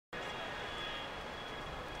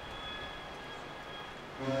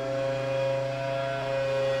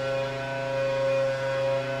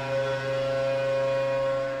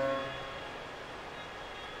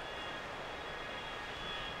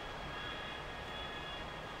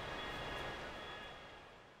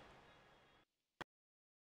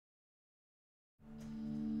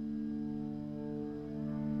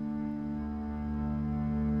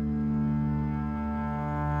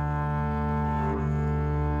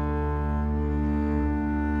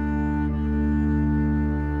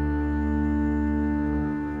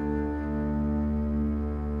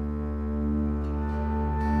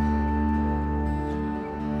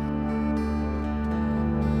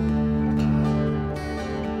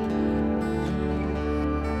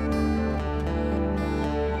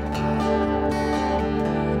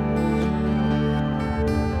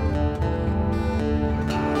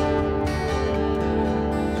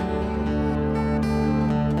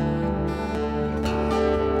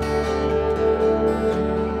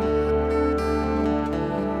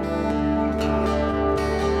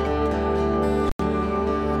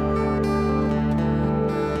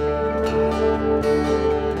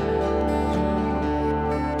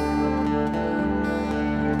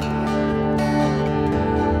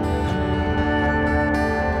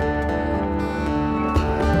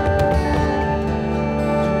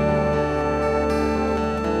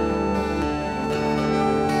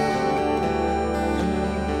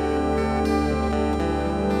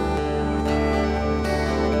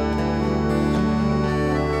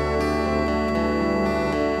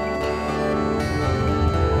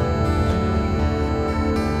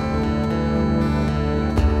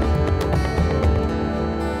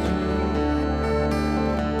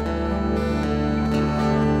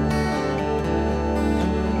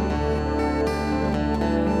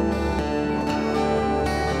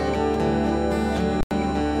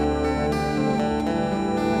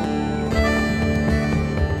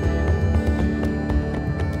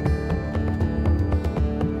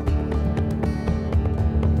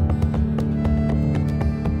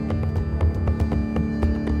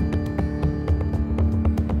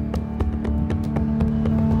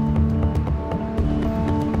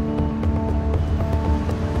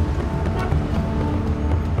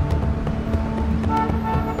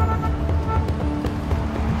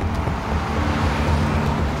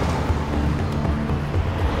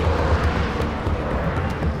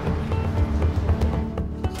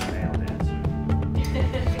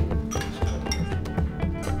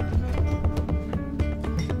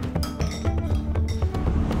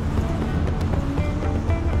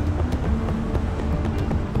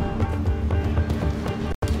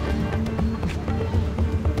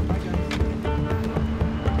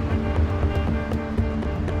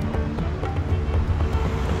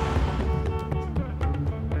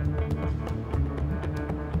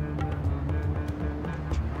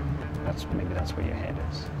Maybe that's where your head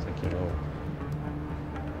is. It's like your little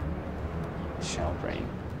shell brain.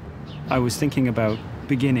 I was thinking about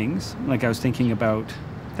beginnings, like I was thinking about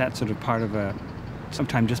that sort of part of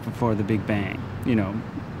sometime just before the Big Bang, you know,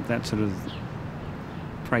 that sort of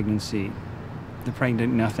pregnancy, the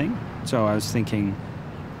pregnant nothing. So I was thinking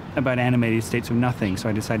about animated states of nothing, so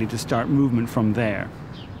I decided to start movement from there.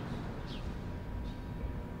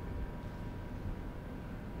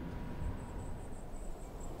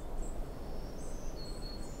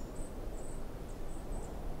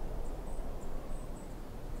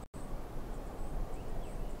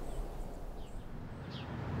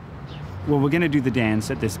 Well, we're going to do the dance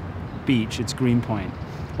at this beach. It's Greenpoint.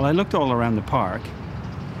 Well, I looked all around the park,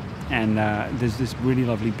 and there's this really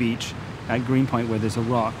lovely beach at Greenpoint where there's a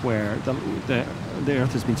rock where the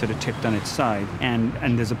earth has been sort of tipped on its side,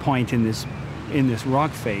 and there's a point in this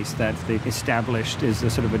rock face that they've established is a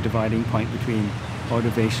sort of a dividing point between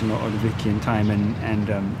Ordovician or Ordovician time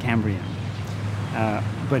and Cambrian.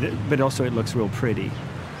 But also it looks real pretty.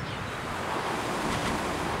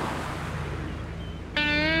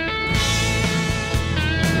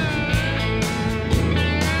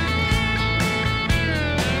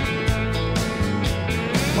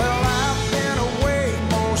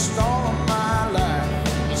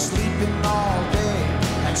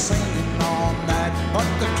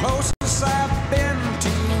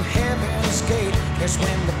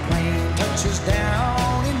 When the plane touches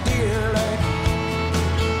down in Deer Lake.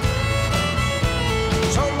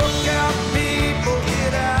 So look out, people,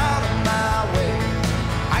 get out of my way.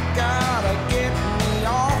 I gotta get me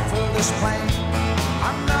off of this plane.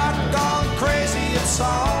 I'm not gone crazy, it's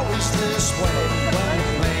always this way. When the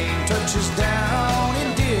plane touches down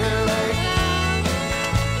in Deer Lake,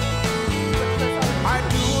 I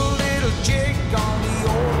do a little jig on the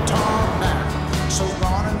old tarmac. So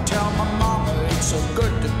run and tell my mama it's a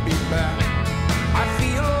good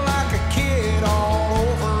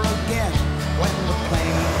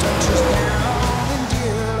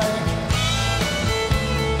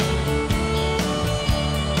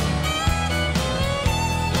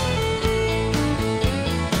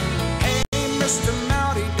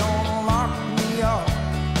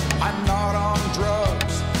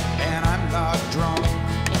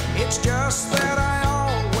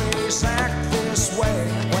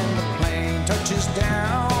touches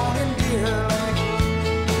down in Deer Lake.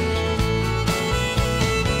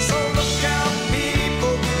 So look out,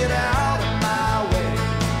 people, get out of my way.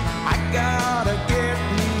 I gotta get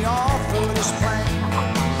me off of this plane.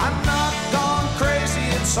 I'm not gone crazy,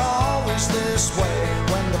 it's always this way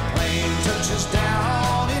when the plane touches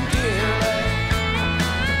down in Deer Lake.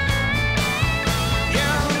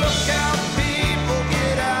 Yeah, look out, people,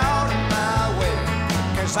 get out of my way,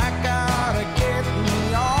 'cause I gotta get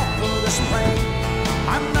me off of this plane.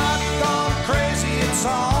 I'm not gone crazy, it's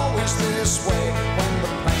always this way when the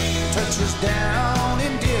plane touches down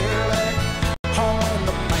in Deer Lake. Oh, when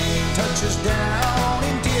the plane touches down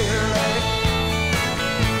in Deer Lake.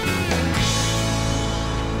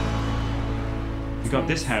 We've got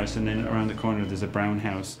this house, and then around the corner there's a brown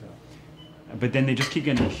house. But then they just keep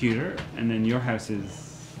getting cuter, and then your house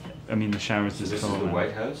is, I mean, the shower's So just this tall. is the and-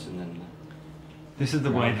 White House, and then This is the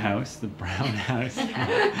brown White House, the brown house.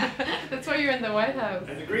 That's why you're in the White House.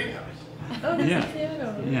 the greenhouse. Oh, there's Yeah. a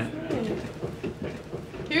piano. Yeah.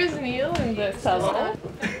 Here's Neil in the salon.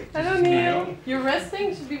 Hello, Neil. You're resting.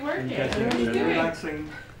 You should be working. What are you doing?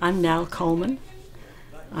 I'm Nell Coleman.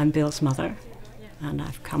 I'm Bill's mother, and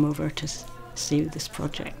I've come over to see this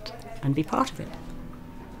project and be part of it.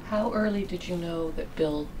 How early did you know that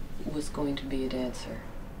Bill was going to be a dancer?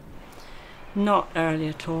 Not early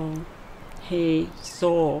at all. He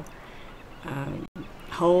saw a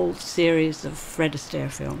whole series of Fred Astaire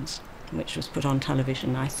films, which was put on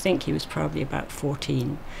television. I think he was probably about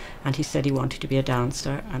 14, and he said he wanted to be a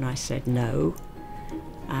dancer, and I said no.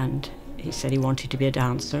 And he said he wanted to be a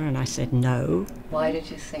dancer, and I said no. Why did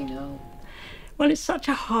you say no? Well, it's such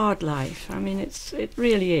a hard life. I mean, it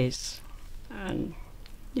really is. And,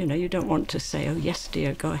 you know, you don't want to say, oh, yes,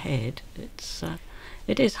 dear, go ahead.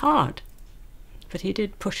 It is hard. But he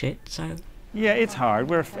did push it, so... Yeah, it's hard.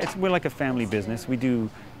 We're like a family business. We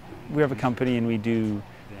have a company and we do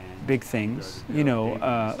big things, you know,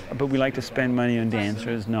 but we like to spend money on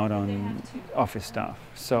dancers, not on office staff.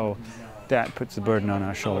 So that puts the burden on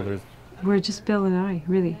our shoulders. We're just Bill and I,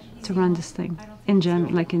 really, to run this thing in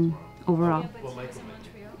general, like in overall.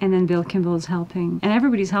 And then Bill Kimball is helping, and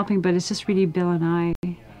everybody's helping, but it's just really Bill and I.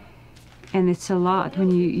 And it's a lot.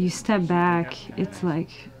 When you step back, it's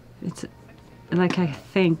like I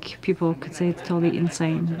think people could say it's totally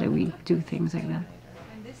insane that we do things like that.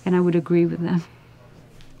 And I would agree with them.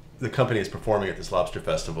 The company is performing at this lobster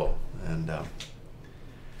festival, and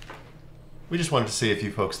we just wanted to see if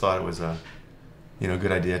you folks thought it was a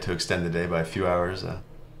good idea to extend the day by a few hours.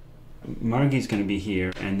 Margie's going to be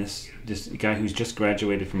here, and this guy who's just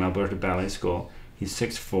graduated from Alberta Ballet School, he's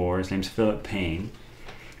 6'4", his name's Philip Payne,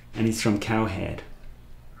 and he's from Cowhead.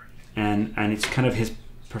 And it's kind of his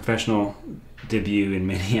professional debut in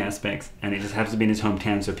many aspects, and it just happens to be in his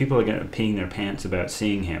hometown, so people are going to be peeing their pants about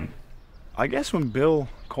seeing him. I guess when Bill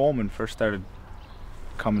Coleman first started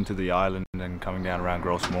coming to the island and coming down around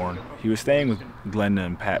Gros Morne, he was staying with Glenda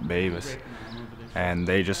and Pat Bavis, and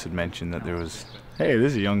they just had mentioned that there was, hey,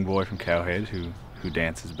 this is a young boy from Cowhead who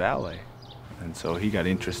dances ballet. And so he got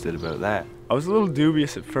interested about that. I was a little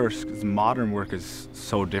dubious at first because modern work is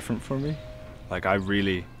so different for me. Like I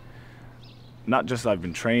really, not just I've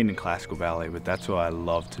been trained in classical ballet, but that's what I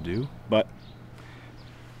love to do. But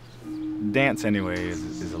dance anyway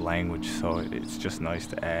is a language, so it's just nice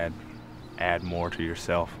to add more to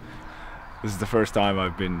yourself. This is the first time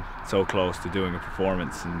I've been so close to doing a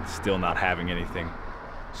performance and still not having anything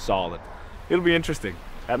solid. It'll be interesting.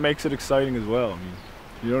 That makes it exciting as well. I mean,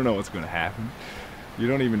 you don't know what's going to happen. You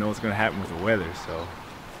don't even know what's going to happen with the weather, so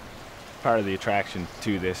part of the attraction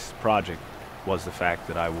to this project was the fact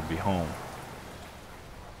that I will be home.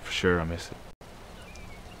 For sure, I miss it.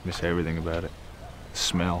 Miss everything about it. The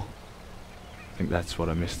smell. I think that's what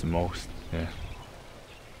I miss the most. Yeah.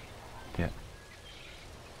 Yeah.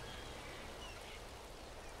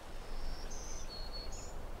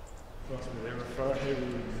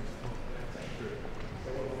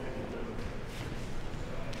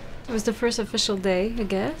 It was the first official day, I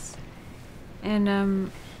guess.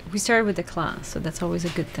 And we started with the class, so that's always a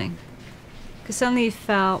good thing. Because suddenly it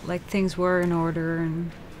felt like things were in order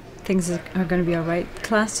and things are going to be all right.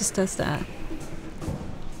 Class just does that.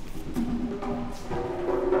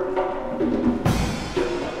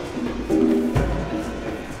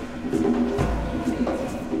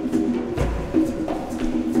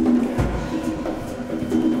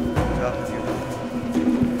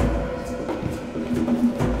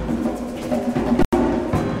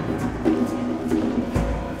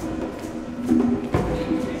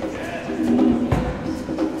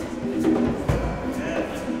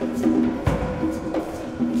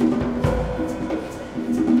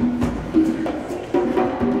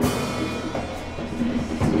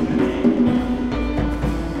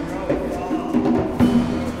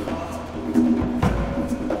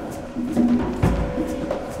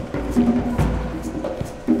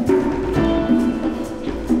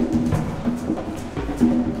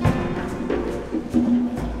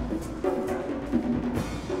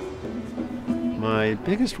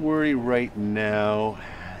 biggest worry right now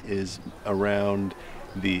is around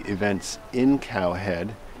the events in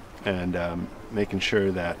Cowhead and making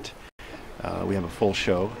sure that we have a full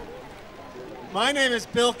show. My name is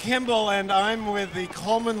Bill Kimball, and I'm with the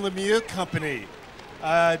Coleman Lemieux Company,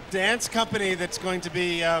 a dance company that's going to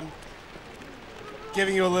be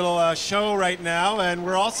giving you a little show right now. And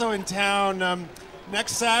we're also in town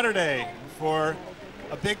next Saturday for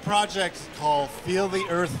a big project called Feel the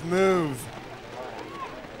Earth Move.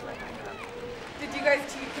 Can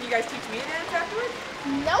you guys teach me to dance afterwards?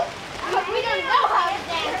 Nope, because we don't know how to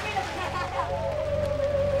dance.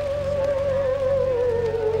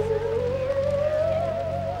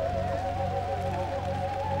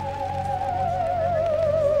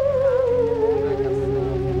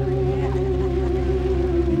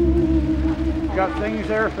 Got things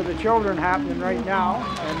there for the children happening right now,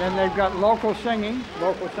 and then they've got local singing,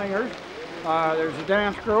 local singers. There's a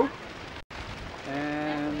dance group,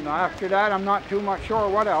 and after that I'm not too much sure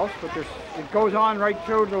what else, but it goes on right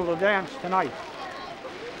through to the dance tonight.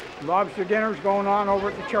 Lobster dinner's going on over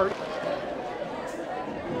at the church.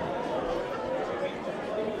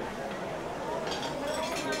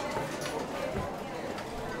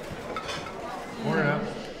 Corn and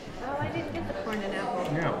apple. Oh, I didn't get the corn and apple.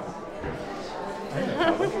 Yeah.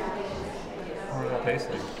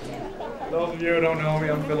 Those of you who don't know me,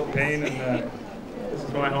 I'm Philip Payne, and this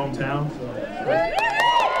is my hometown.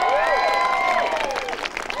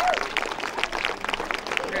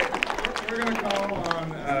 Okay, we're going to call on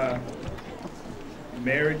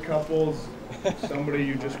married couples, somebody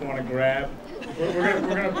you just want to grab. We're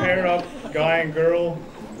going to pair up guy and girl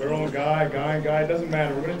and guy and guy. It doesn't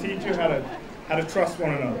matter. We're going to teach you how to trust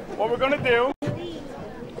one another. What we're going to do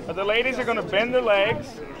is the ladies are going to bend their legs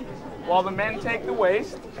while the men take the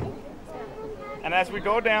waist. And as we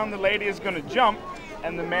go down, the lady is going to jump,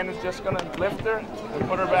 and the man is just going to lift her and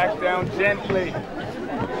put her back down gently. The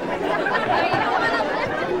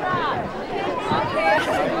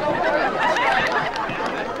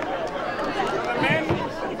men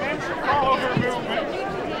should follow her movement.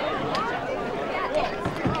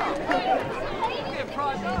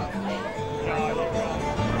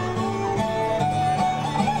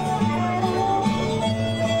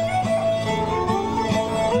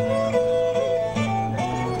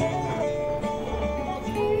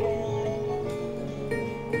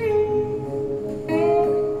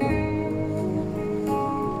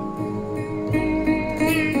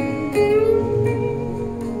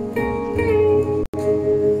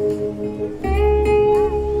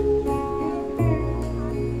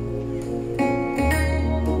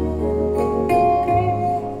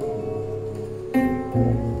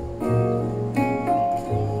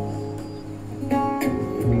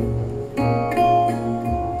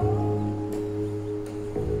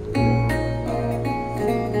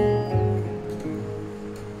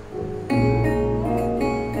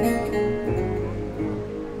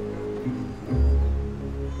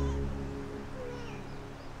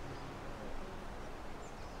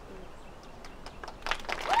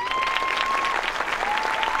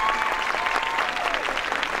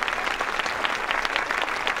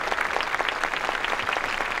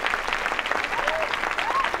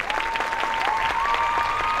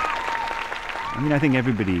 I mean, I think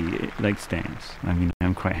everybody likes dance. I mean,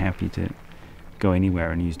 I'm quite happy to go anywhere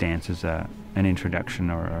and use dance as an introduction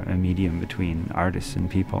or a medium between artists and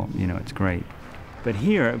people. You know, it's great. But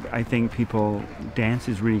here, I think dance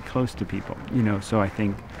is really close to people, you know, so I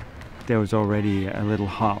think there was already a little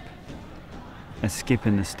hop, a skip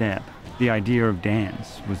in the step. The idea of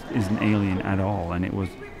dance isn't alien at all, and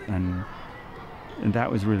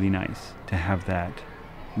that was really nice to have that.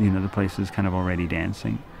 You know, the place was kind of already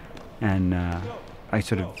dancing. And I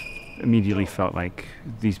sort of immediately felt like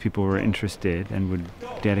these people were interested and would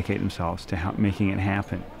dedicate themselves to making it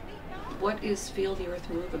happen. What is Feel the Earth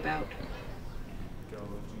Move about?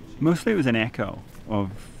 Mostly it was an echo of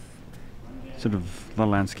sort of the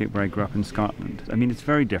landscape where I grew up in Scotland. I mean, it's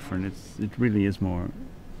very different. It really is more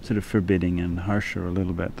sort of forbidding and harsher a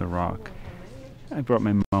little bit, the rock. I brought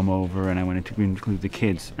my mum over and I wanted to include the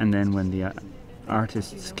kids. And then when the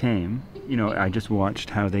artists came, you know, I just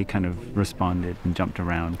watched how they kind of responded and jumped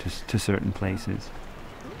around to certain places.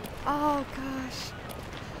 Oh, gosh.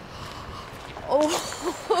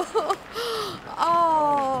 Oh.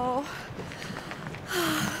 Oh.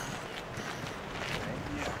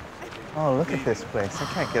 Oh, look at this place. I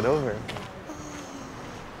can't get over it.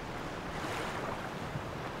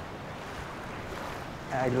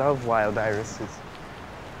 I love wild irises.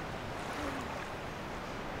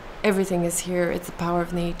 Everything is here. It's the power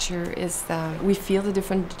of nature. We feel the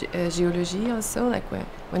different geology also. Like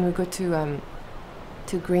when we go to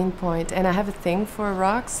to Greenpoint, and I have a thing for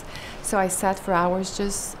rocks, so I sat for hours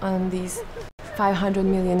just on these 500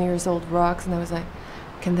 million years old rocks, and I was like,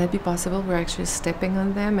 can that be possible? We're actually stepping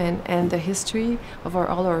on them, and the history of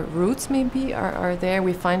all our roots maybe are there.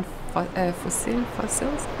 We find fossils.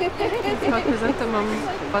 Representum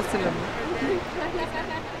fossilum.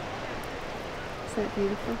 Is that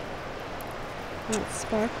beautiful? That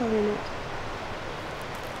sparkle in it.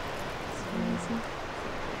 It's amazing.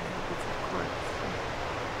 It's a quartz.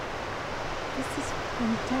 This is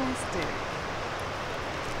fantastic.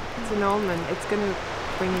 It's an almond. It's going to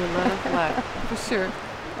bring you a lot of luck, for sure.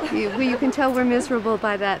 You can tell we're miserable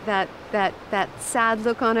by that sad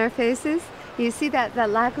look on our faces. You see that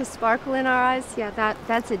lack of sparkle in our eyes? Yeah,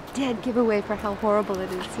 that's a dead giveaway for how horrible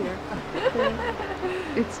it is here.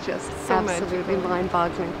 It's just so absolutely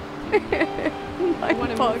mind-boggling. I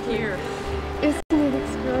want to move here. Isn't it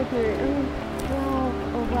extraordinary?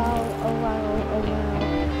 Oh, wow, oh wow, oh wow, oh wow.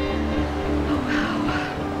 Oh wow.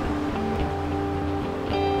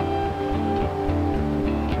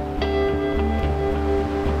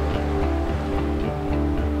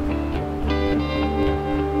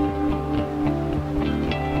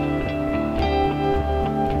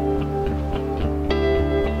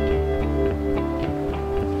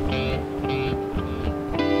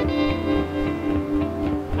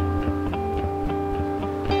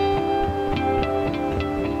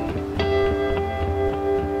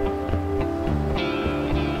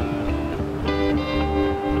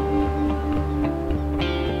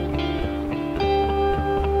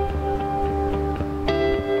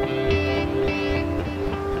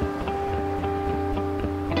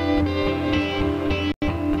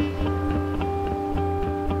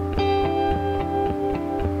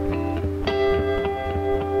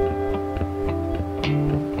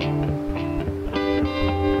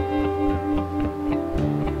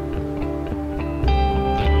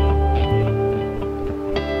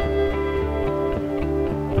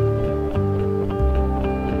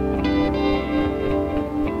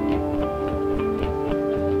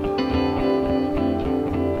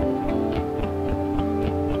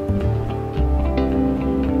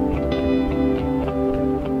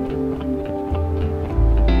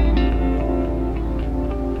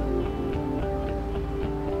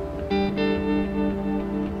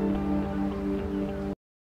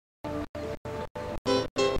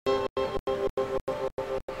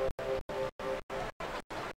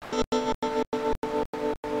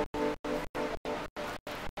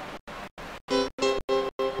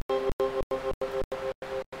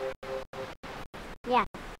 Yeah.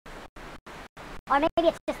 Or maybe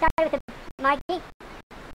it's to start with the marquee.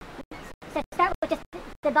 So start with just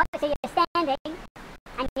the body, so you're standing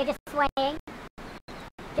and you're just swaying,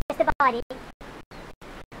 just the body.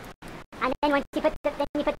 And then once you put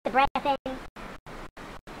the breath in,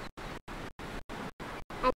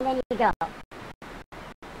 and then you go.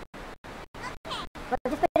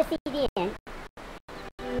 We'll just put a CD in.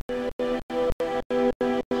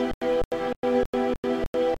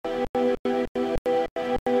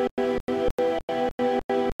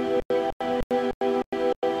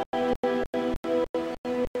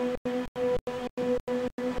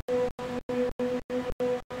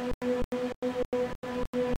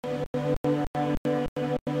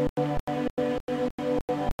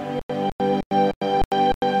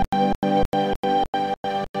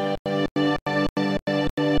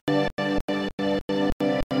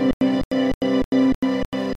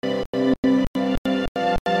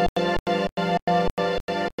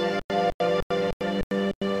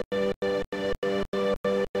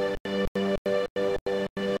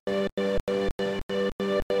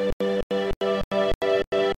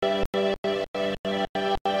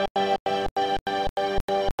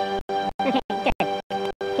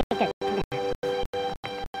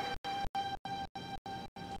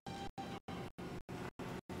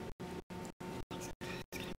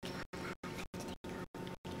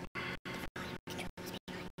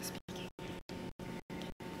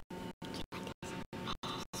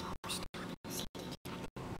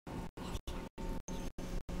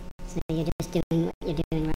 So you're just doing what you're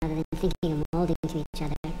doing rather than thinking of molding to each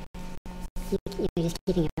other. You're just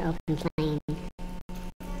keeping your open plane,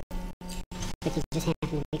 but you just happen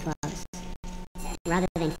to be close. Rather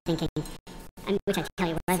than thinking, which I tell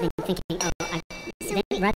you, rather than thinking,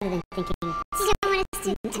 rather than thinking, you don't want us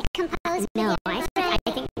to compose. No, I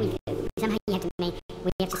think we do. Somehow we have to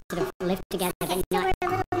sort of live together, but not. We're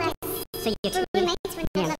a little less. So you're roommates when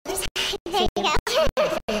you're lovers. There you go.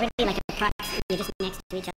 So you're really like a crux. You're just next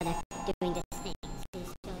to each other doing this thing.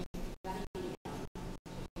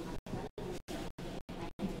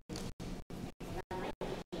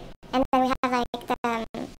 And then we have like the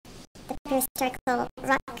prehistorical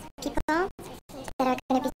rock people that are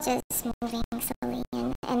going to be just moving slowly,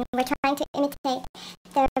 and we're trying to imitate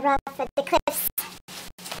the cliff's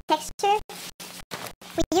texture.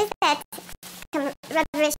 We use that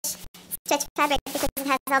rubberish stretch fabric because it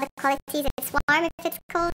has all the qualities. It's warm if it's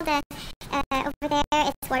cold over there.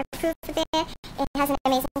 It's waterproof a bit. It has an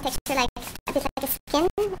amazing texture, like a bit like a skin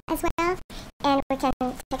as well. And we can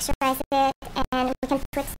texturize it, and we can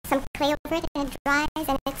put some clay over it, and it dries,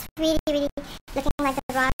 and it's really, really looking like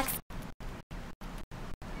the rocks.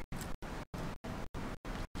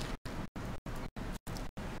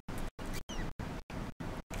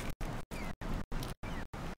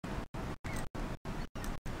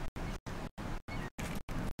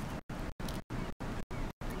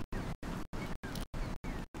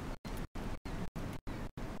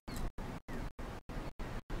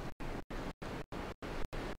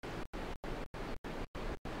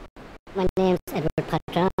 My name's Edward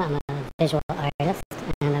Patra. I'm a visual artist,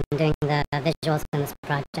 and I'm doing the visuals in this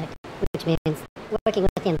project, which means working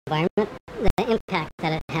with the environment. The impact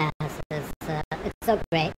that it has is it's so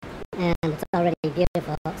great, and it's already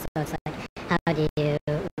beautiful. So it's like, how do you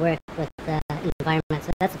work with the environment?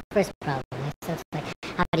 So that's the first problem. So it's like,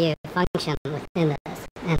 how do you function within this,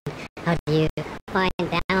 and how do you find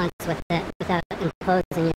balance with it without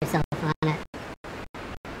imposing yourself on it?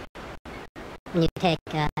 When you take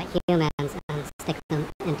humans and stick them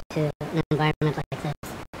into an environment like this,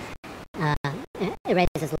 it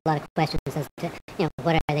raises a lot of questions as to,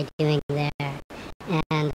 what are they doing there,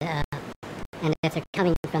 and if they're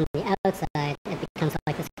coming from the outside, it becomes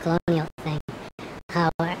like this colonial thing. How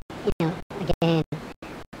are, again,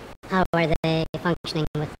 how are they functioning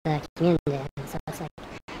with the community? And so it's like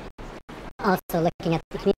also looking at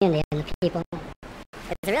the community and the people.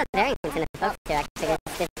 It's a real variance in the folks too, actually.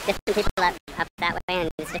 There's different people up that way, and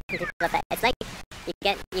there's different people up that. It's like you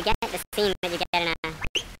get the scene that you get in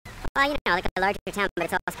like a larger town, but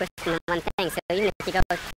it's all squished in one thing. So even if you go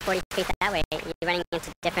 40 feet that way, you're running into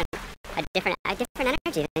a different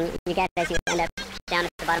energy than you get as you end up down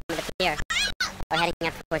at the bottom of the pier or heading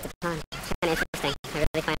up towards the pond. It's kind of interesting. I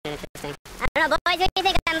really find it interesting. I don't know, boys, what do you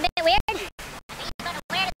think? I'm a bit weird?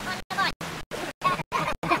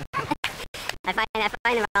 I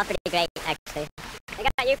find them all pretty great, actually. They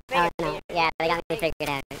got you figured out. Yeah, they got me figured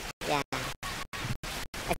out. Yeah.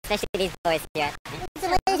 Especially these boys here. It's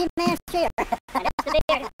a lazy man's chair.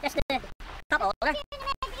 Just a cup holder.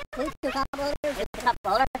 Just a cup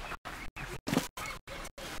holder.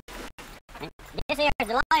 This here is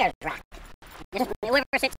the liar's rack. Whoever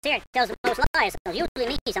sits here tells the most lies. So usually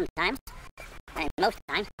me sometimes. And most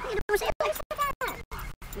times. You don't say a place like that.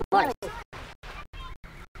 Morning.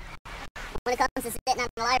 When it comes to sitting on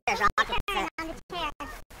the library rock,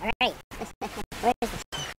 alright. Where is this?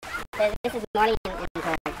 This is Morning and these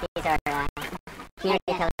are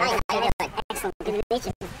community television. Excellent. Good to meet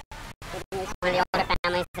you. One of the older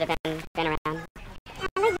families that have been around.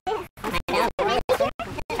 I know.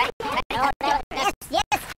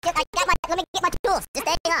 Yes. Let me get my tools. Just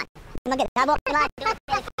hang on. I'm gonna get a lot of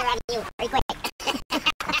you very quick.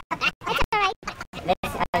 That's alright.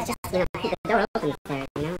 It's just, the door opens there,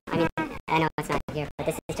 I mean, I know it's not here, but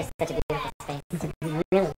this is just such a beautiful space. It's really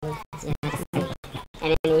beautiful.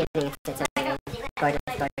 And in the evening, it's a gorgeous.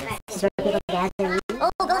 Is there people gathering? Oh,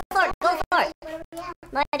 go for it!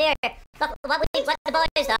 My dear, look, what the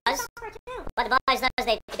boys does,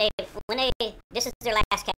 this is their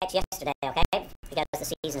last catch yesterday, okay? Because the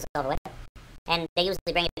season's over with. And they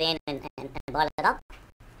usually bring it in and boil it up.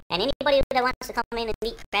 And anybody that wants to come in and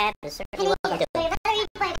eat crab is certainly welcome to it.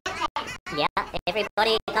 Yeah,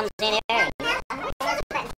 everybody comes in here. I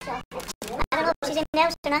don't know if she's in the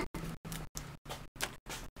house or not.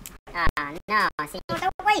 No, see.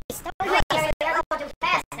 Don't waste. I'll do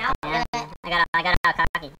fast now. Yeah, I got all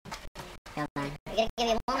cocky. Hold on. You gonna give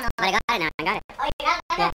me a moment? I got it now, I got it. Oh, you got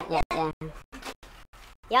it? Yeah.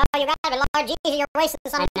 Yo, you got it, Lord Jesus, you're wasting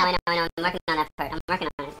something. I know, I'm working on that part. I'm working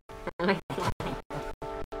on it.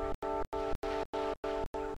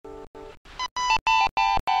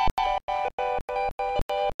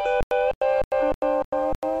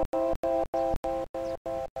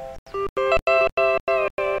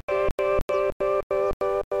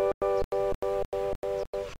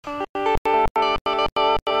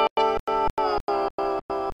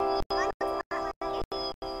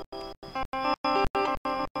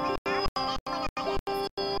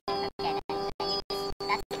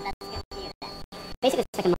 Basically,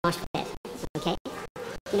 it's like a mosh pit, okay?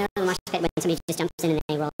 You know the mosh pit when somebody just jumps in and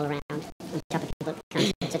they roll around on top of people that come.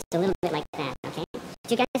 So it's a little bit like that, okay? Do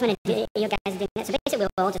you guys want to do, you guys doing that? So basically, we'll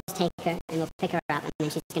all just take her and we'll pick her up, and then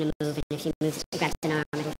she's going to move, and if she moves, grabs an arm,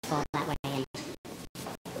 it'll fall that way, and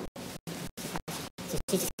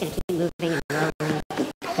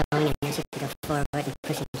forward and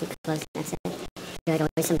push and keep close. That's it. Good.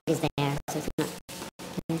 Always somebody's there, so it's not.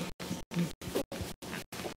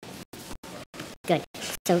 Good.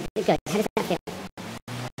 So good. How does that feel?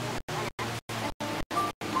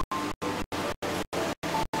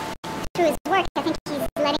 Through his work, I think he's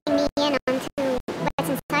letting me in onto what's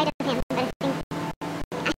inside of him. But I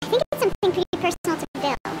think it's something pretty personal to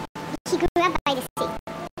Bill. He grew up by the sea.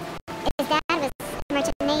 His dad was a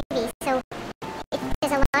merchant navy, so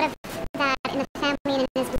there's a lot of that in the family and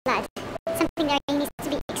in his blood. Something that he needs to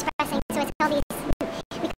be expressing. So it's all these,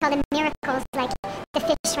 we call them miracles, like the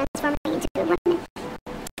fish transforming into a woman,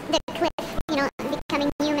 the cliff, you know,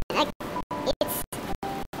 becoming human. Like it's,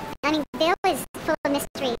 I mean, Bill is full of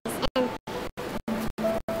mysteries, and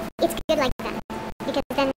it's good like that, because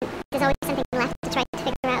then there's always something left to try to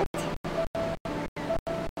figure out.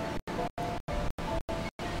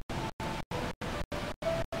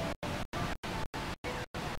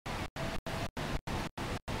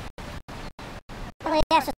 Well,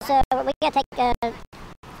 yes, it's, we gotta take a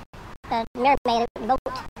mermaid boat,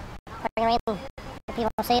 bring her in, if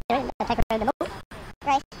people see her, take her in the boat.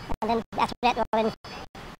 Right. And then after that, we'll then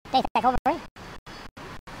take back over. And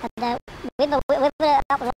we've helped a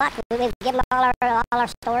lot. We've given all our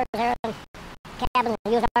stores there and cabins,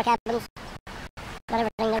 used our cabins, got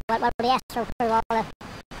everything there. What we asked for all the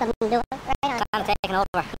them to do it. Right on. Taking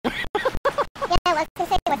over. Yeah, I was gonna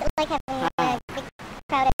say, what's it like having a big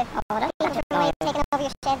crowded people from away taking over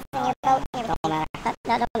your sheds and your boat and everything? Don't matter.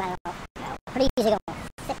 That don't matter. No. Pretty easy going.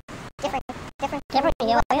 Different. Yeah,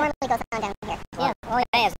 what normally goes on down here. Yeah. Oh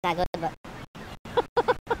yeah, it's not good, but.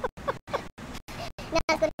 Not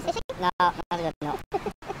as good as fishing? No, not as good, no.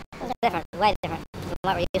 It's different, way different from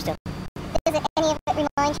what we're used to. Does it, any of it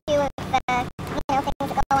remind you of, you know,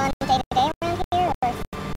 things that go on day to day around here, or?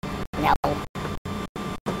 No.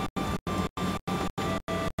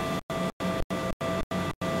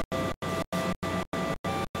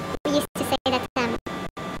 We used to say that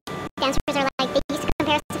dancers are like, they used to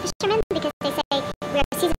compare us to fishermen because they say we're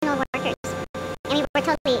seasonal workers. I mean, we're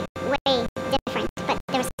totally way different, but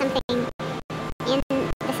there was something in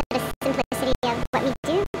the sort of simplicity of what we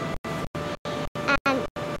do.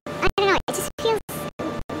 I don't know, it just feels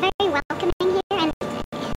very welcoming here, and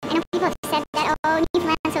I know people have said that, oh,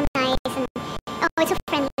 Newfoundland's so nice, and oh, it's so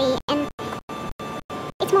friendly, and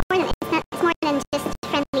it's more than just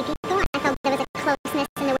friendly people. I felt there was a closeness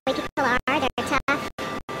in the way people are. They're tough,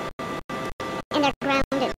 and they're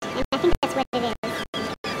grounded, and I think that's what it is.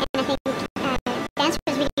 And I think dancers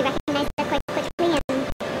really recognize that quite quickly,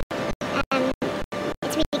 and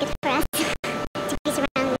it's really good for us to be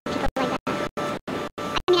surrounded with people like that.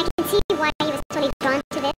 I mean, I can see why he was totally drawn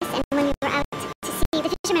to this, and when we were out to sea, the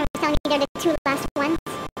fisherman was telling me they're the two last ones.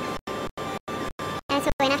 And so,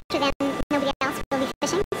 and after them, nobody else will be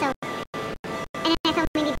fishing, so. And I thought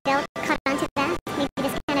maybe Bill caught on to that, maybe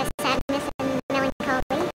this kind of sadness and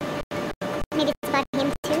melancholy. Maybe it's about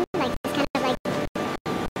him too, like this kind of like,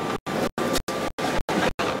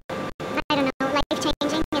 I don't know,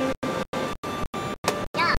 life-changing, and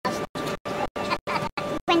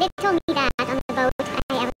when they told me that on the boat,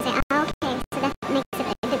 I would say, oh, okay, so that makes it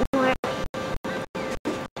a bit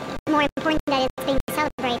more important that it's being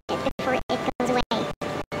celebrated before it goes away.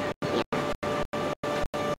 Yeah.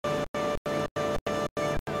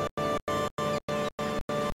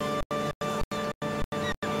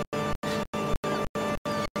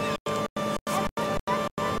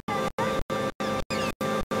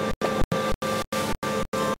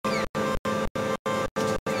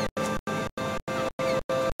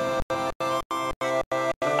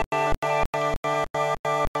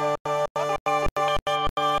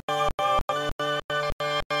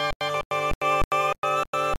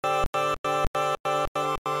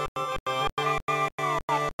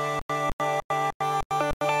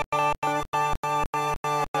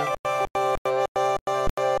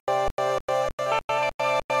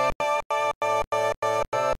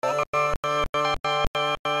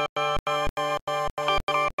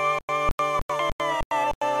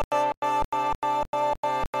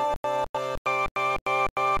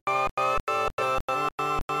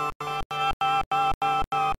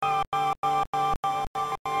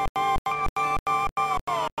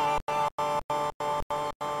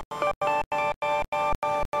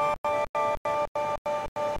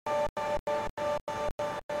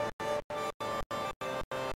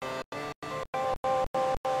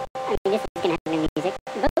 I mean, this is going to have the music.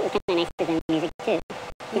 The boat was kind of nicer than the music, too.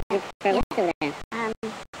 Yeah. For what's over there? I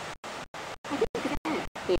think it was that.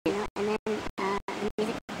 You know, and then the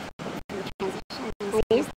music, the transition. Oh,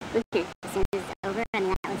 yes? Okay. As soon as it's over, I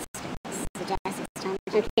mean, that would suggest it's time.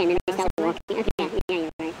 Okay, and then they start walking. Okay, yeah, you're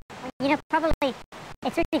right. You know, probably,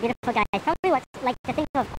 it's really beautiful, guys. Probably what's, like, to think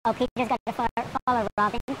of, oh, Peter's got to follow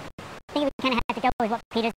Robin. I think we kind of have to go with what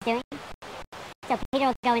Peter's doing. So Peter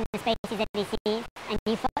will go into the spaces that he sees, and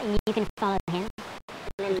you can follow him.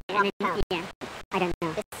 And then yeah, I don't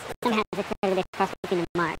know. Sometimes it's a little bit cross between the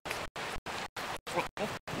marks. Like this.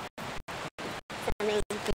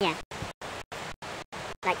 So yeah.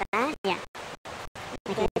 Like that? Yeah.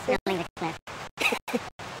 Like it's rolling the cliff.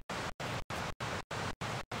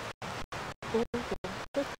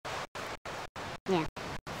 Yeah.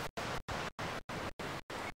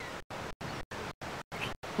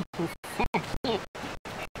 So cute.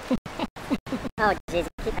 Oh, jeez,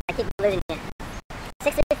 I keep losing you.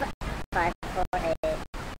 6, 5, 4, 8.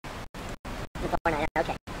 4, 9.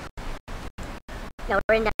 Okay. No,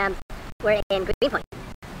 we're in Greenpoint.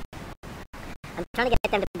 I'm trying to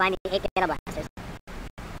get them to buy me 8 ghetto blasters.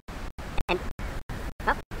 And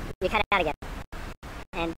oh, you cut it out again.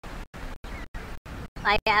 And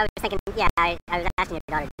I was thinking, yeah, I was asking your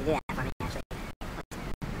daughter to do that for me, actually.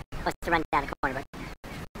 Wants to run down the corner, but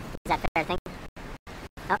is that a fair thing?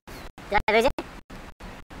 Oh, did I lose it?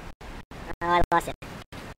 Oh, I lost it.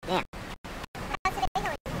 Damn. How's today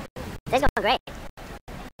going? Today's going great.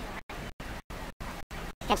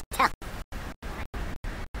 Can't tell.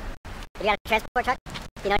 You got a transport truck? Do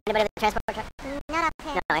you know anybody with a transport truck? Not up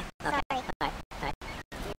here. No way? Okay. Sorry. Alright.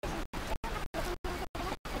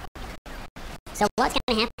 So what's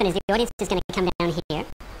going to happen is the audience is going to come down here,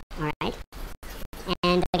 alright?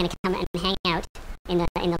 And they're going to come and hang out in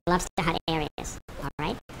the lobster hut areas,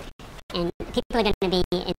 alright? And people are going to be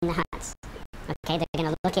in the huts. Okay, they're going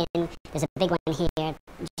to look in. There's a big one here.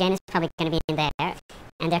 Jen is probably going to be in there,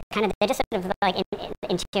 and they're just sort of like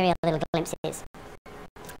interior little glimpses,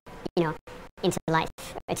 you know, into life.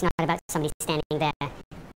 It's not about somebody standing there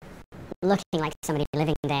looking like somebody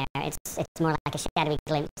living there. It's more like a shadowy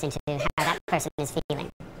glimpse into how that person is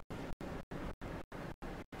feeling.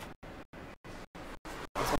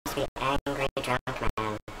 I'm supposed to be angry, drunk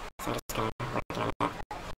man, so I'm just kind of working on that.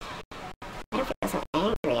 I don't feel so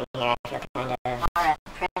angry in here. I feel kind of more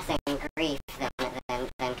pressing grief than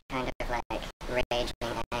kind of like raging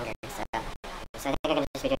anger. So I think I'm going to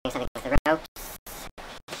just be doing something with the ropes.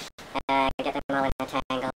 Get them all in a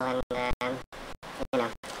tangle and, you know,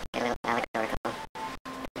 get a little allegorical.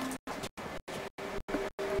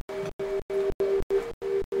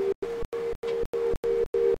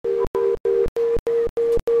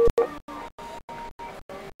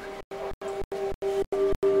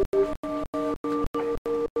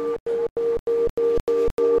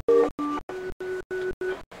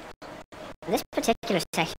 This particular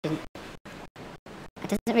section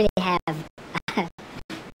doesn't really have a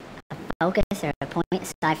focus or a point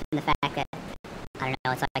aside from the fact that, I don't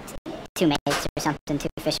know, it's like 2 mates or something, 2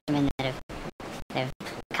 fishermen that have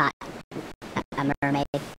caught a mermaid.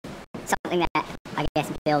 Something that, I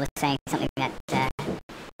guess Bill was saying, something that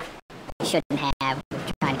we shouldn't have,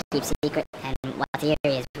 we're trying to keep secret, and what the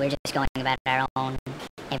theory is, we're just going about our own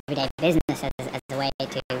everyday business as a way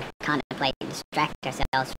to contemplate and distract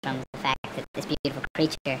ourselves from the fact that this beautiful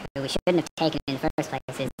creature, who we shouldn't have taken in the first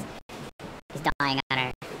place, is dying on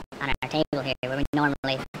our table here, where we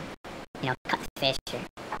normally, you know, cut the fish or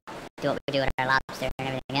do what we do with our lobster and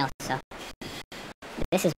everything else. So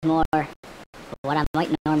this is more what I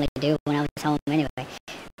might normally do when I was home anyway.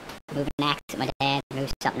 Move an axe with my dad,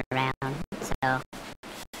 move something around. So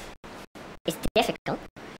it's difficult.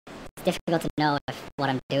 It's difficult to know if what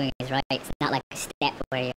I'm doing is right. It's not like a step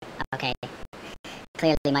where you, okay,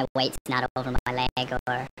 clearly my weight's not over my leg,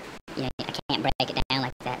 or, you know, I can't break it down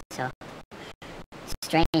like that. So it's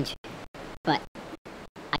strange, but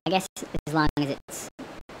I guess as long as it's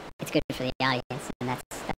good for the audience, and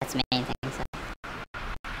that's the main thing. So.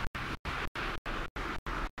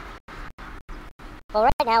 Well,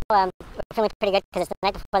 right now we're feeling pretty good because it's the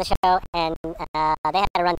night before the show, and they had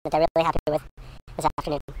a run that they're really happy with this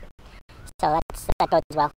afternoon. So that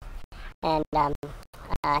bodes well, and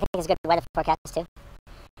I think it's a good weather forecast too.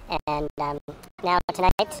 And now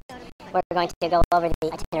tonight we're going to go over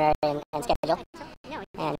the itinerary and schedule,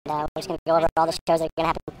 and we're just going to go over all the shows that are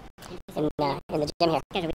going to happen in the gym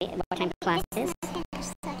here. What time classes?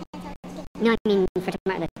 No, I mean for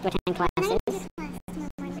tomorrow. What time classes?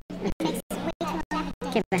 Okay.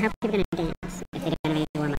 Okay, but how are people going to dance if they don't have any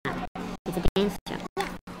warm up? It's a dance show.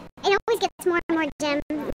 It always gets more and more gym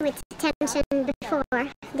with tension before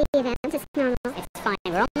the event. It's normal. It's fine.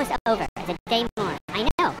 We're almost over. It's a day more. I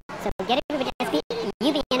know. So get everybody to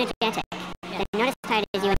you be energetic. They're not as tired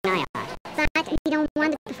as you and I are. But we don't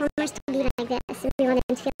want the performers to be like this. We want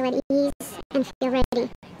them to feel at ease and feel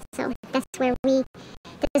ready. So that's where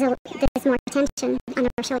there's more tension on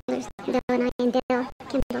our shoulders, Bill and I and Bill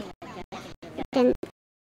Kimball. Then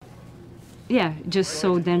yeah, just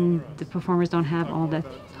so then the performers don't have all that,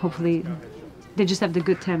 hopefully, they just have the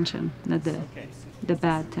good tension, not the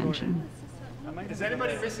bad tension. Is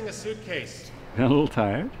anybody missing a suitcase? A little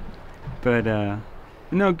tired, but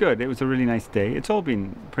no, good. It was a really nice day. It's all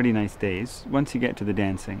been pretty nice days once you get to the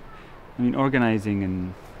dancing. I mean, organizing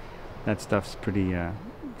and that stuff's pretty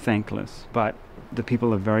thankless, but the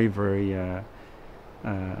people are very, very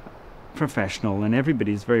professional, and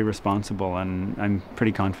everybody's very responsible, and I'm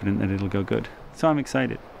pretty confident that it'll go good. So I'm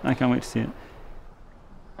excited. I can't wait to see it.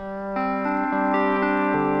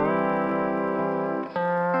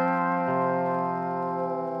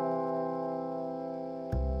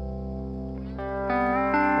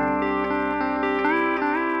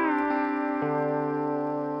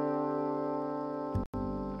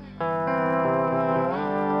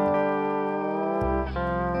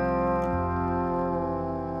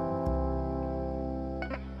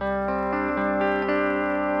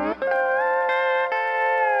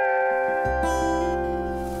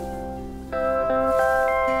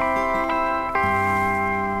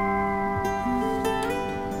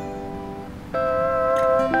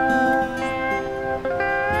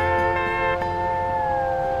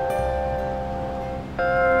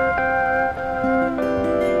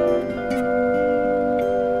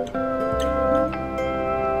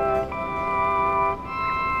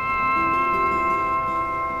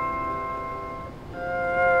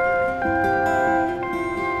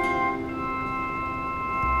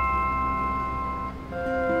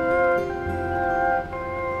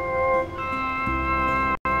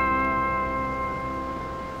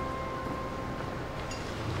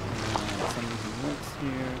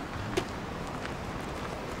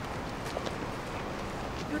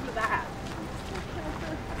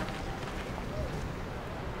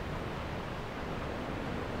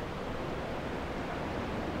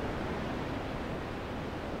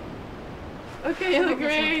 Okay, you look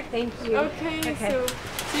great. Thank you. Okay, so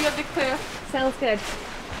see you at the cliff. Sounds good.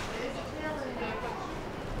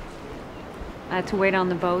 I had to wait on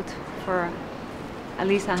the boat for at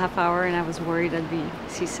least a half hour, and I was worried I'd be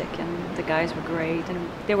seasick, and the guys were great, and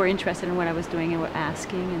they were interested in what I was doing and were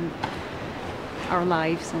asking, and our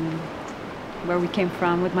lives and where we came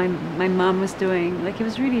from, what my mom was doing. Like, it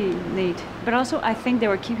was really neat. But also, I think they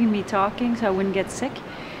were keeping me talking so I wouldn't get sick.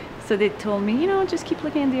 So they told me, you know, just keep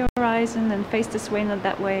looking at the horizon and face this way, not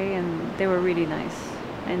that way, and they were really nice.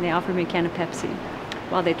 And they offered me a can of Pepsi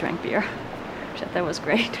while they drank beer, which I thought was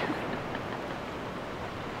great.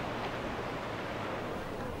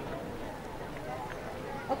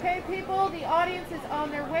 Okay, people, the audience is on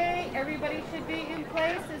their way. Everybody should be in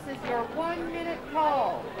place. This is your 1-minute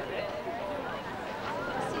call.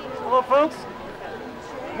 Hello, folks.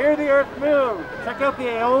 Hear the earth move. Check out the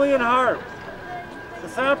Aeolian harp. The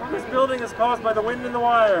sound from this building is caused by the wind in the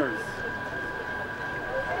wires.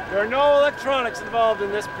 There are no electronics involved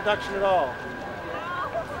in this production at all.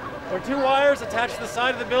 There are 2 wires attached to the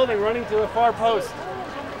side of the building running to a far post.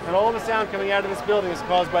 And all of the sound coming out of this building is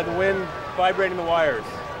caused by the wind vibrating the wires.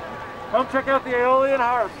 Come check out the Aeolian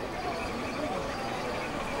harp.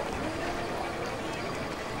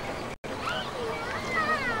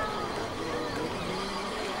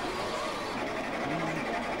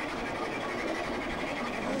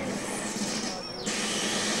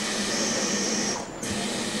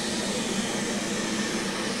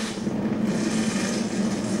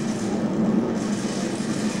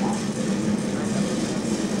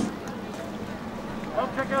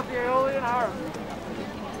 Check out the Aeolian harp.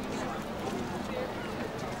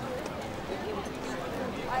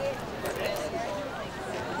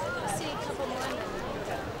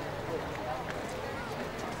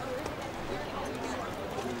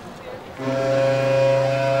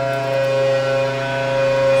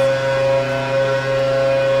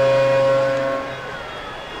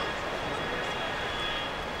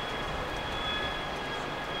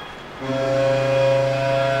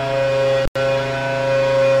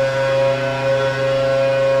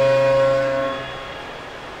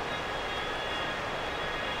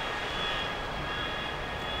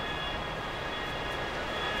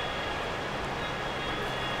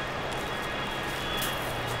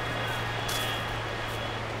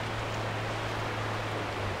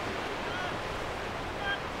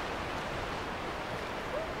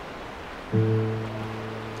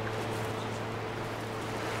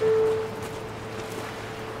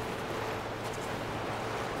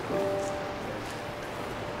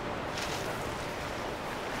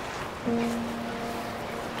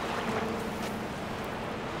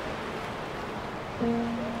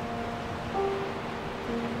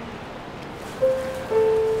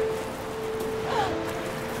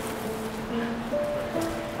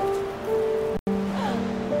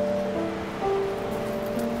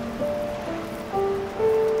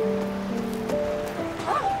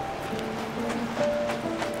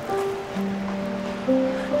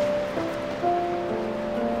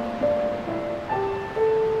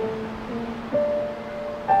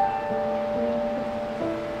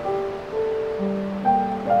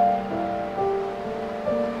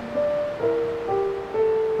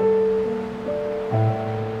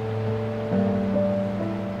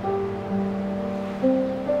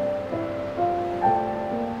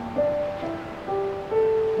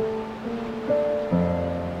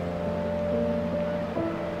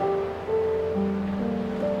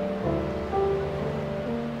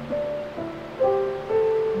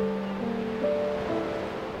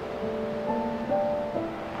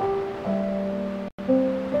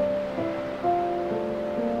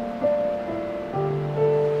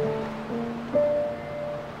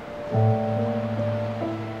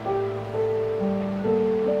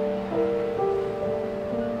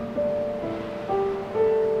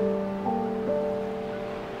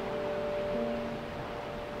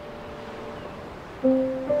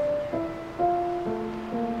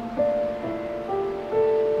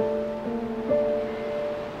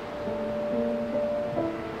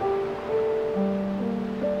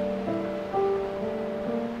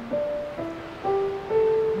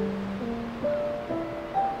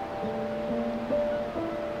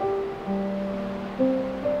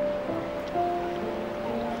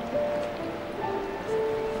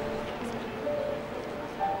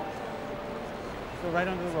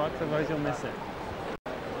 otherwise you'll miss it.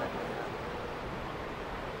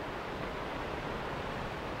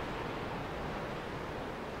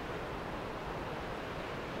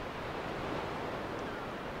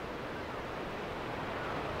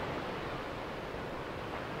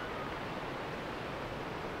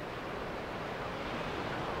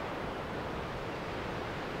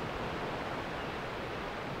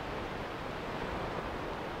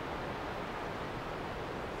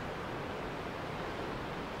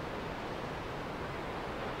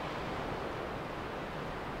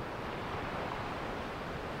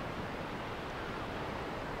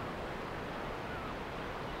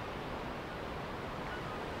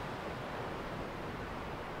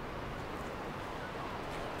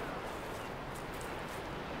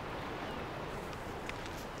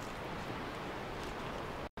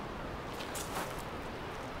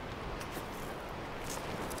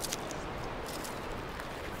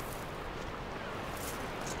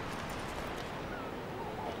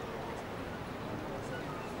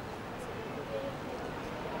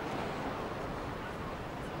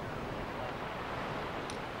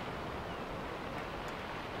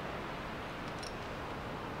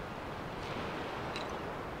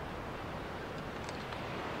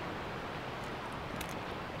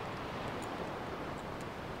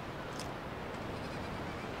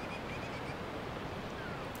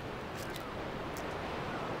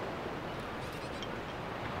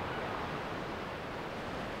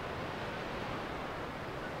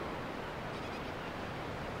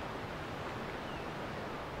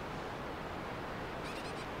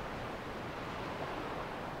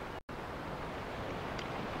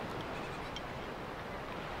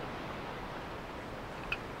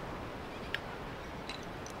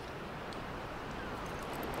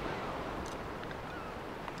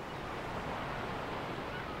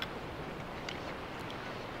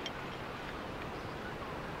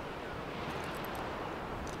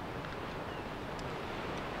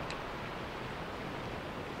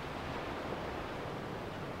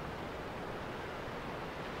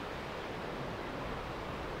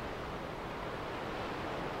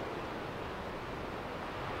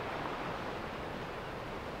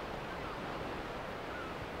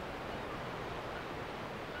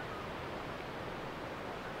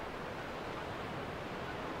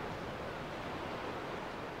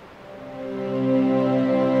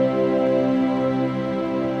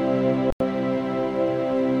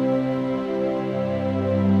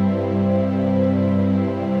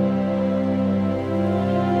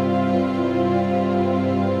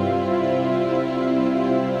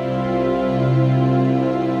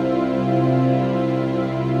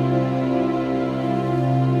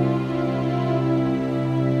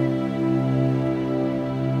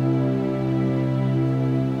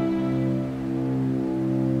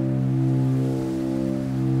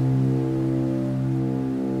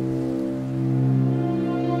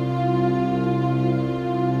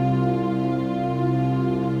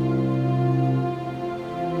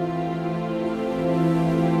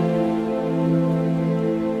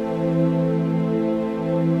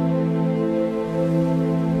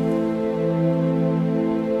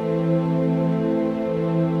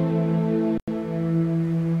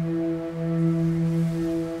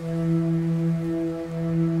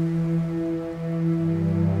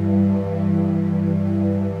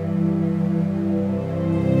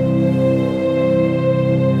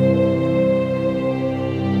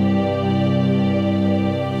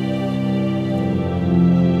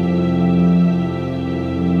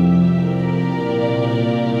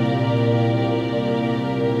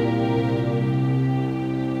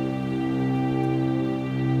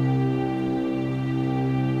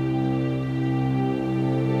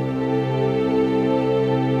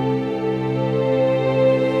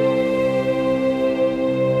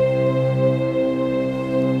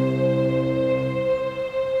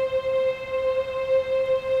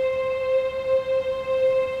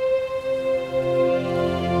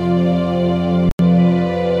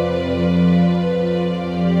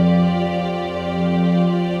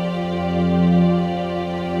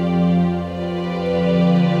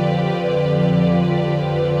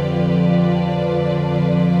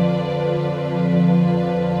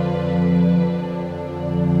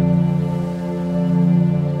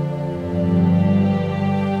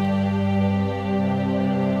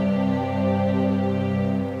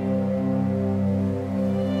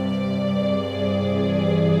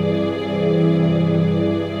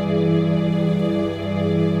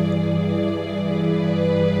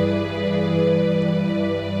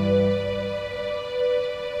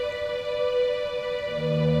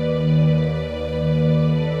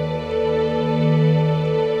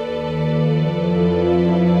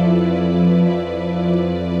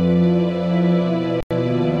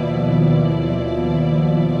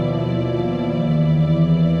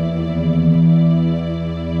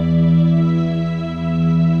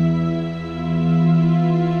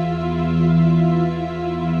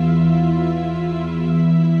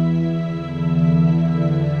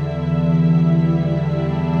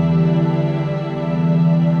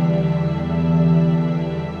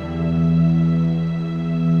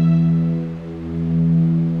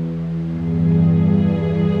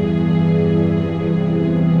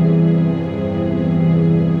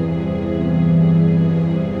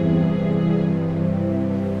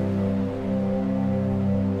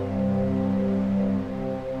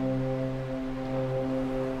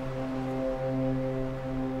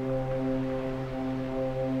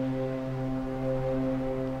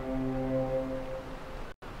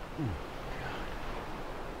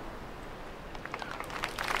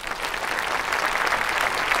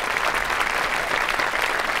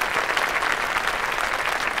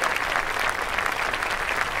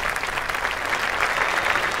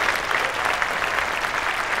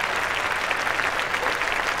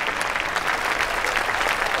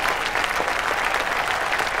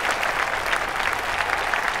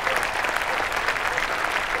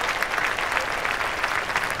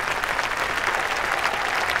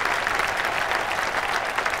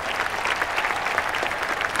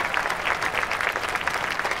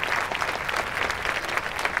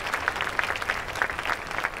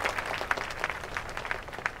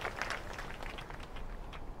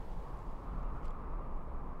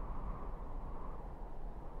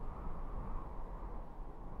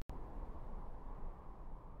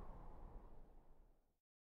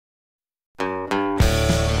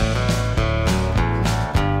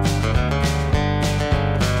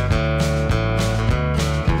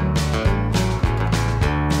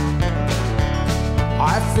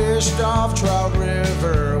 Trout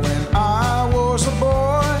River when I was a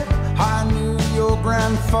boy. I knew your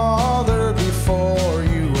grandfather before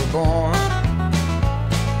you were born.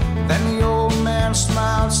 Then the old man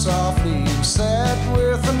smiled softly and said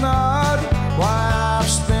with a nod, why, I've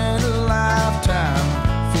spent a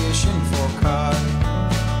lifetime fishing for cod.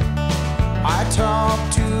 I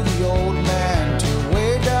talked to the old man till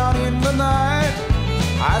way down in the night.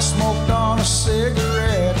 I smoked on a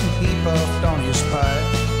cigarette and he puffed on his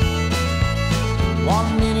pipe.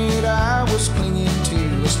 One minute I was clinging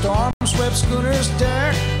to a storm-swept schooner's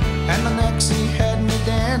deck, and the next he had me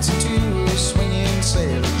dancing to a swinging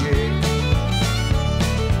sailor jig.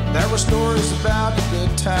 There were stories about the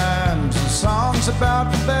good times and songs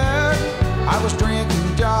about the bad. I was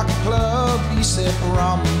drinking Jockey Club, he sipped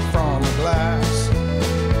rum from a glass.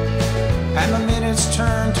 And the minutes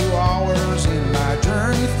turned to hours in my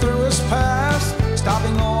journey through his past,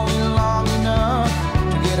 stopping only long enough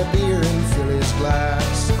to get a beer and fill his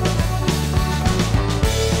glass.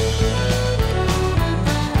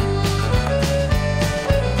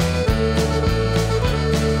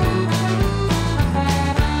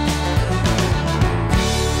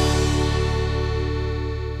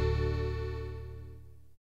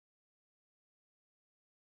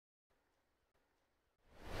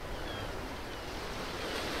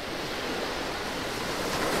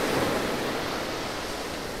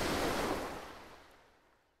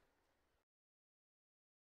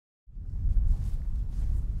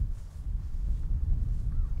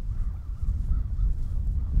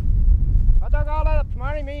 I dug all that up this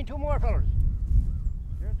morning, me and two more fellas.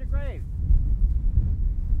 Here's the grave.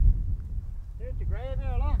 Here's the grave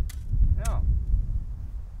here, look. Now.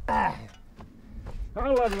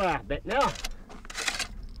 I'll level that bit now.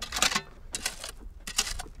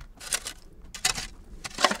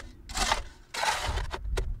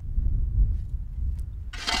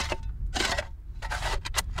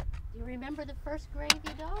 Do you remember the first grave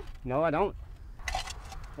you dug? No, I don't.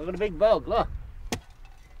 Look at the big bug, look.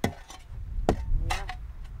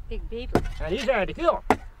 Big beaver. And he's hard to kill.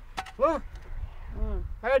 Look.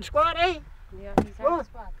 Hard squat, eh? Yeah, he's hard to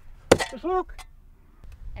spot. Just look.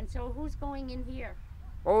 And so who's going in here?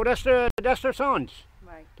 Oh, that's their sons.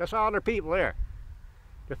 Right. That's all their people there.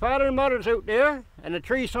 The father and mother's out there, and the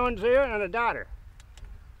three sons there, and a daughter.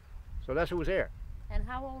 So that's who's there. And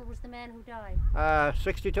how old was the man who died?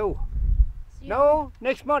 62. So No,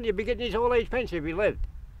 next month you'll be getting his old age pension if he lived.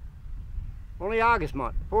 Only August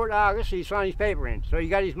month. 4th August, he signed his paper in. So he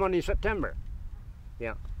got his money in September.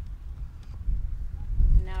 Yeah.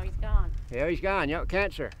 And now he's gone. Yeah, he's gone. Yeah,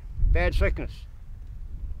 cancer. Bad sickness.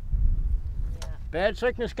 Yeah. Bad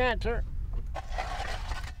sickness, cancer.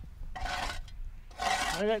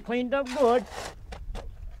 I got cleaned up good.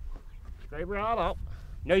 Scrape her all up.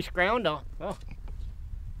 Nice ground up. Oh.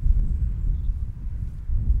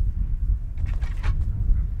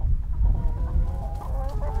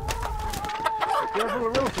 Careful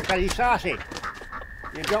of the rooster, because he's saucy.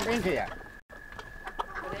 He'll jump into you.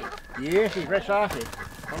 Yes, he's very saucy.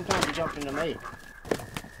 Sometimes he jumps into me.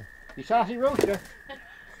 He's saucy rooster.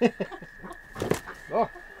 Oh.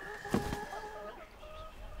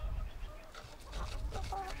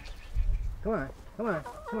 Come on, come on,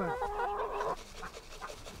 come on.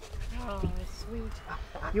 Oh, sweet.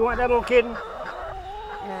 You want that little kitten?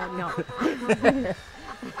 No.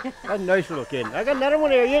 That's a nice little kitten. I got another one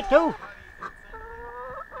there yet too.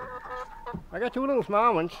 I got two little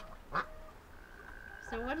small ones.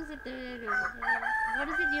 So what is it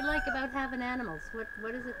you like about having animals?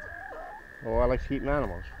 What is it? Oh, I like to keep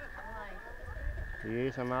animals. Why?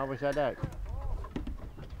 Yes, I'm always at that.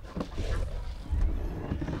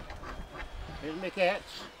 Here's my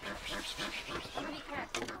cats. How many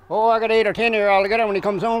cats? Oh, I got 8 or 10 here altogether when he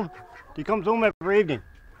comes home. He comes home every evening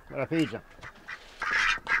when I feed him.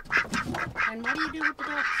 And what do you do with the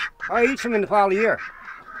ducks? I eat them in the fall of the year.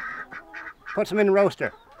 Put them in the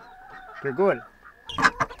roaster. They're good.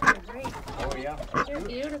 They're great. Oh, yeah. They're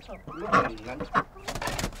beautiful.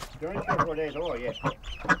 They're only 3 or 4 days old, yeah.